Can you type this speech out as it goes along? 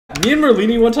Me and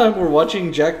Merlini one time were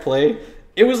watching Jack play.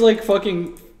 It was like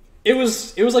fucking. It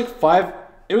was like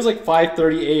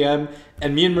 5:30 a.m.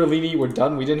 and me and Merlini were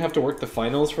done. We didn't have to work the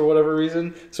finals for whatever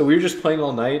reason, so we were just playing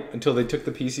all night until they took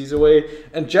the PCs away.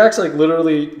 And Jack's like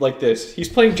literally like this. He's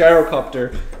playing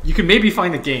Gyrocopter. You can maybe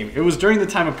find the game. It was during the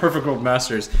time of Perfect World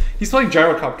Masters. He's playing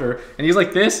Gyrocopter and he's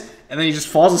like this, and then he just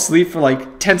falls asleep for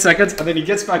like 10 seconds, and then he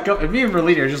gets back up. And me and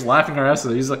Merlini are just laughing our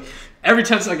asses. He's like, every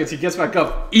 10 seconds he gets back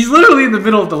up. He's literally in the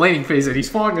middle of the laning phase and he's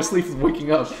falling asleep and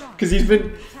waking up because he's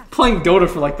been playing Dota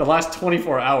for like the last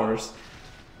 24 hours.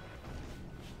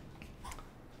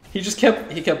 He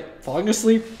kept falling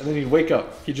asleep and then he'd wake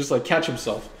up. He'd just like catch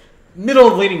himself. Middle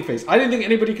of laning phase. I didn't think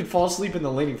anybody could fall asleep in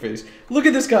the laning phase. Look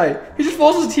at this guy. He just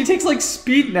falls asleep. He takes like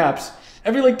speed naps.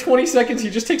 Every like 20 seconds he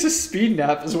just takes a speed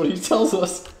nap is what he tells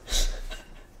us.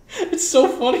 It's so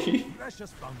funny.